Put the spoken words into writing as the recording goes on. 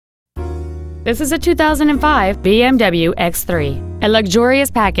This is a 2005 BMW X3, a luxurious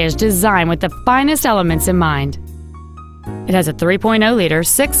package designed with the finest elements in mind. It has a 3.0-liter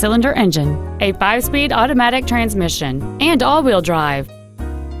six-cylinder engine, a 5-speed automatic transmission, and all-wheel drive.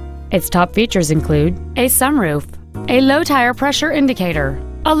 Its top features include a sunroof, a low-tire pressure indicator,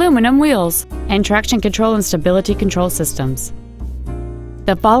 aluminum wheels, and traction control and stability control systems.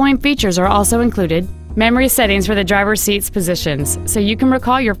 The following features are also included: memory settings for the driver's seat's positions, so you can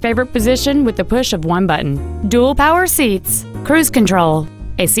recall your favorite position with the push of one button, dual power seats, cruise control,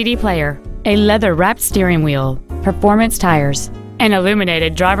 a CD player, a leather-wrapped steering wheel, performance tires, an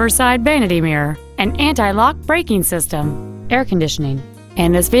illuminated driver's side vanity mirror, an anti-lock braking system, air conditioning,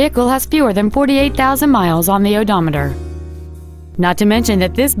 and this vehicle has fewer than 48,000 miles on the odometer. Not to mention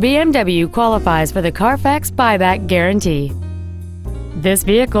that this BMW qualifies for the Carfax buyback guarantee. This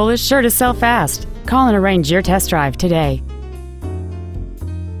vehicle is sure to sell fast. Call and arrange your test drive today.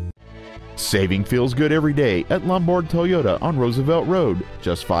 Saving feels good every day at Lombard Toyota on Roosevelt Road,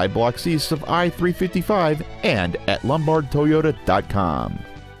 just 5 blocks east of I-355, and at lombardtoyota.com.